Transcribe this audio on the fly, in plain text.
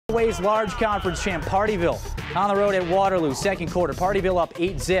Ways large conference champ Pardeeville on the road at Waterloo. Second quarter, Pardeeville up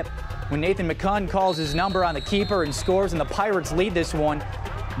 8-zip when Nathan McCunn calls his number on the keeper and scores, and the Pirates lead this one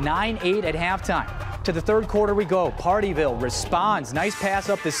 9-8 at halftime. To the third quarter we go. Pardeeville responds. Nice pass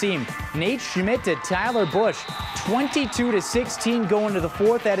up the seam. Nate Schmidt to Tyler Bush. 22-16 going to the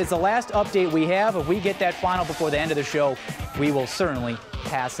fourth. That is the last update we have. If we get that final before the end of the show, we will certainly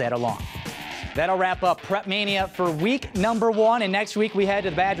pass that along. That'll wrap up Prep Mania for week number 1, and next week we head to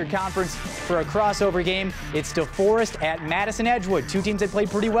the Badger Conference for a crossover game. It's DeForest at Madison Edgewood. Two teams that played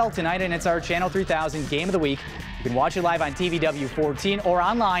pretty well tonight, and it's our Channel 3000 Game of the Week. You can watch it live on TVW 14 or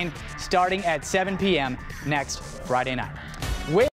online starting at 7 p.m. next Friday night.